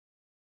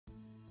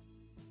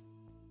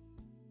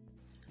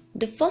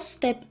The first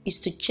step is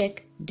to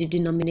check the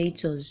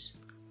denominators.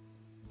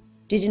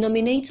 The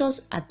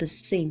denominators are the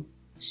same,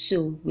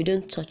 so we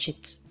don't touch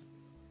it.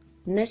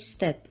 Next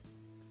step,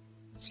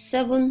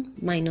 7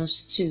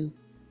 minus 2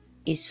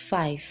 is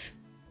 5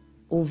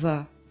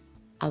 over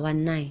our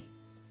 9.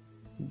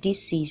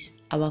 This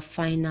is our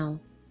final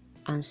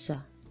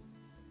answer.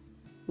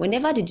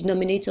 Whenever the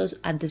denominators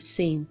are the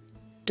same,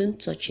 don't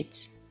touch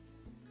it.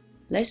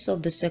 Let's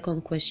solve the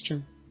second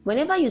question.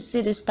 Whenever you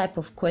see this type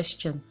of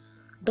question,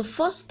 the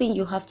first thing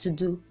you have to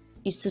do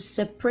is to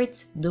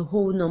separate the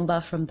whole number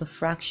from the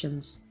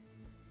fractions,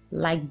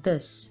 like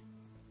this.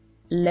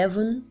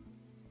 11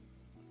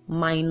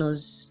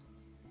 minus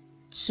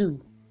 2.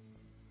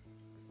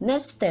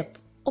 Next step,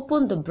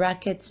 open the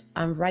brackets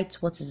and write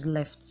what is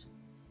left.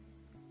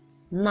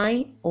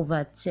 9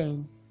 over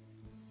 10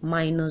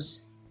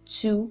 minus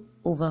 2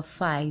 over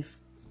 5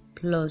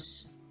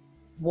 plus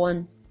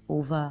 1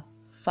 over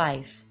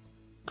 5.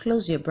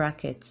 Close your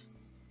bracket.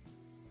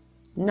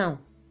 Now,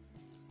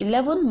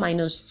 11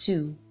 minus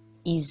 2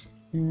 is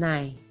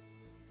 9.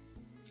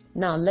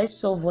 Now, let's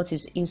solve what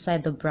is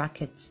inside the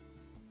bracket.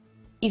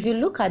 If you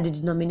look at the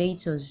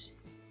denominators,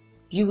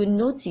 you will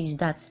notice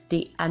that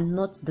they are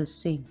not the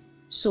same.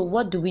 So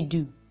what do?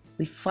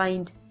 We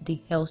find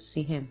the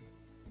LCM.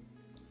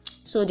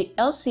 So the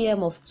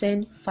LCM of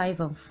 10, 5,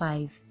 and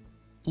 5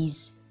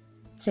 is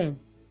 10.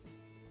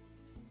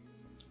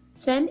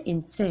 10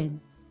 in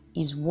 10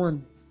 is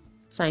 1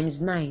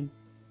 times 9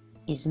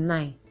 is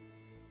 9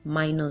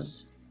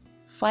 minus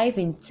 5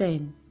 in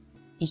 10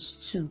 is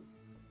 2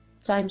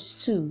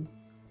 times 2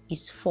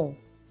 is 4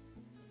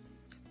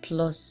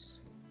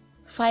 plus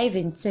 5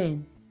 in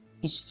 10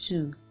 is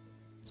 2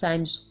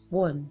 times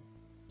 1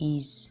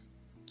 is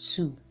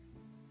 2.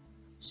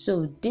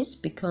 So this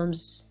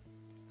becomes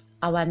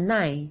our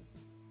 9.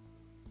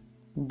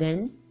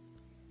 Then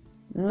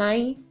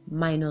 9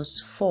 minus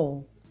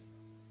 4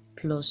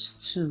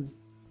 plus 2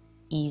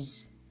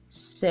 is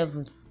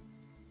 7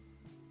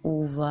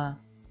 over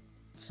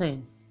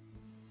 10.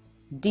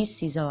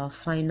 This is our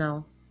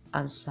final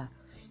answer.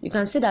 You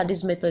can see that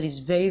this method is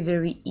very,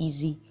 very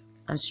easy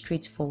and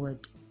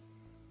straightforward.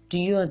 Do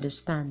you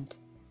understand?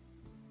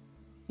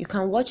 You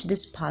can watch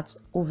this part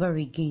over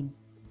again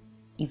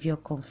if you're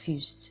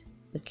confused,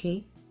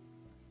 okay?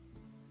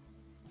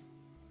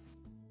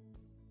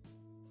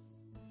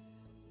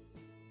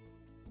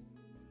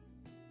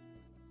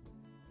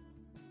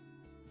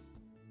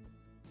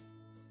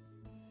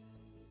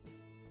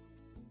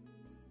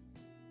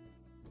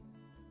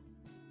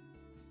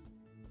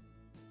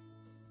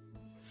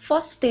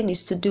 First thing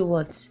is to do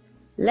what?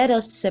 Let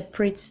us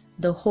separate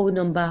the whole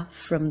number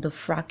from the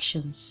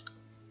fractions.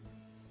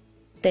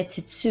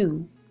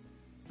 32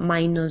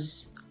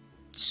 minus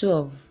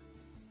 12.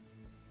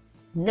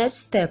 Next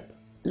step,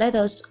 let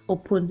us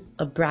open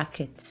a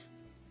bracket.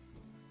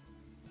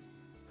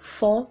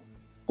 4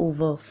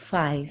 over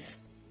 5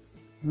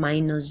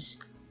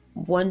 minus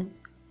 1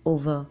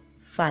 over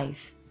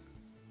 5.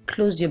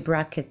 Close your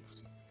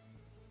brackets.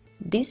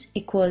 This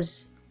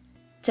equals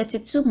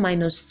 32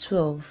 minus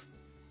 12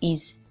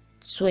 is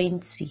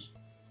 20.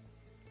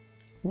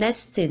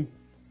 Next thing,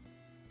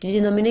 the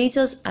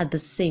denominators are the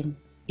same.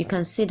 You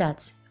can see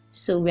that,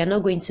 so we are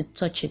not going to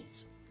touch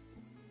it.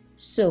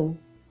 So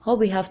all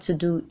we have to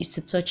do is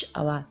to touch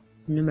our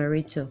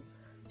numerator.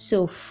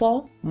 So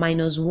 4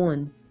 minus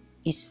 1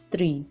 is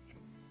 3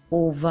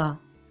 over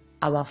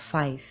our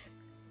 5.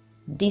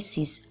 This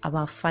is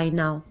our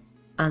final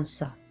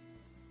answer.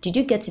 Did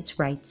you get it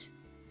right?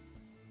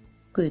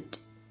 Good.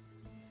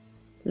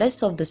 Let's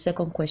solve the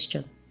second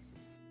question.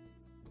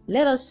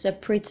 Let us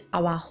separate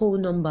our whole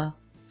number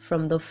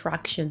from the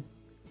fraction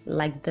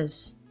like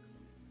this.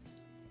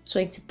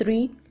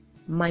 23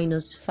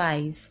 minus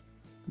 5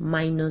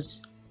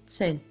 minus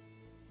 10.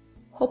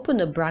 Open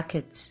the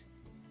bracket.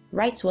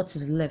 Write what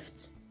is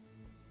left.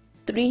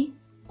 3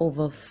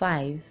 over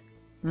 5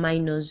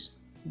 minus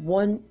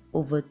 1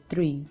 over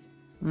 3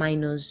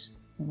 minus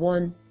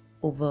 1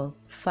 over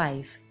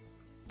 5.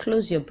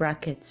 Close your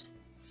bracket.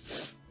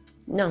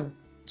 Now,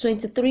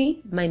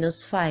 23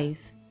 minus 5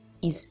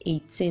 is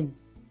 18.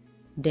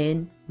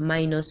 Then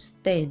minus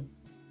 10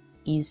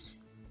 is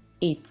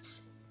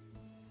 8.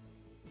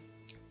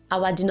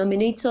 Our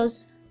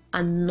denominators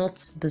are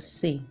not the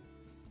same.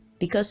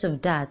 Because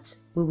of that,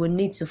 we will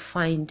need to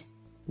find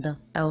the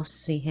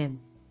LCM.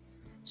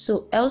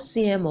 So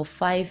LCM of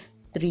 5,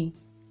 3,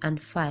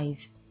 and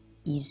 5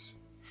 is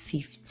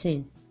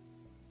 15.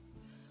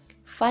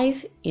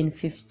 5 in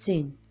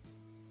 15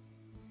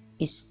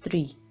 is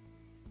 3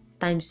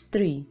 times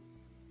 3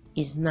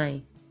 is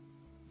 9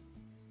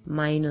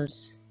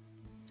 minus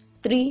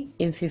 3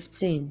 in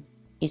 15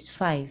 is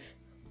 5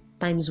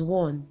 times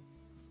 1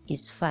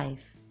 is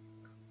 5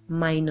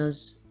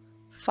 minus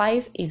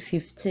 5 in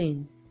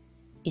 15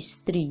 is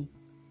 3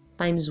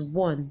 times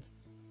 1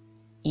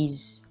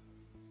 is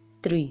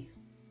 3.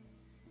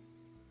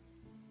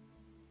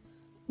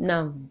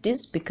 Now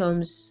this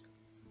becomes,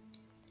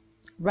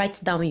 write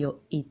down your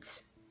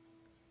 8.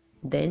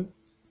 Then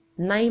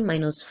 9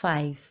 minus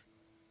 5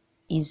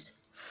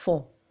 is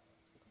 4.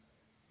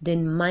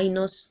 then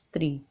minus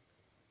 3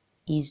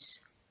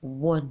 is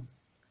 1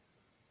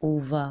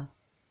 over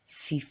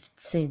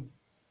 15.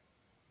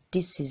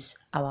 This is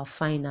our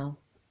final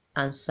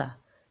answer.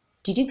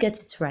 Did you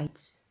get it right?